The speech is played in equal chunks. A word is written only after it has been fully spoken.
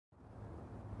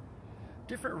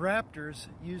Different raptors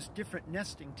use different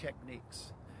nesting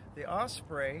techniques. The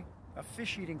osprey, a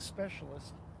fish-eating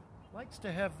specialist, likes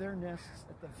to have their nests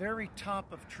at the very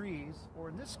top of trees, or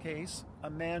in this case, a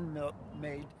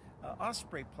man-made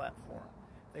osprey platform.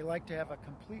 They like to have a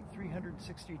complete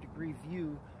 360-degree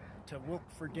view to look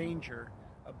for danger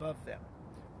above them.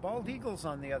 Bald eagles,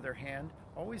 on the other hand,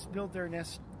 always build their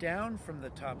nests down from the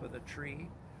top of the tree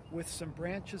with some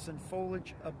branches and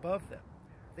foliage above them.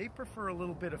 They prefer a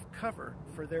little bit of cover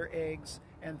for their eggs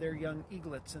and their young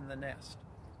eaglets in the nest.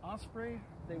 Osprey,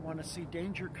 they want to see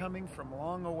danger coming from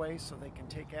long away so they can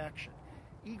take action.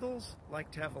 Eagles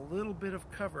like to have a little bit of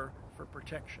cover for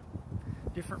protection.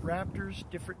 Different raptors,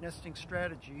 different nesting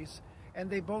strategies, and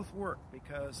they both work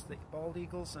because the bald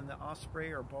eagles and the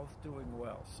osprey are both doing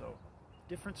well. So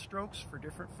different strokes for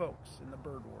different folks in the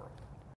bird world.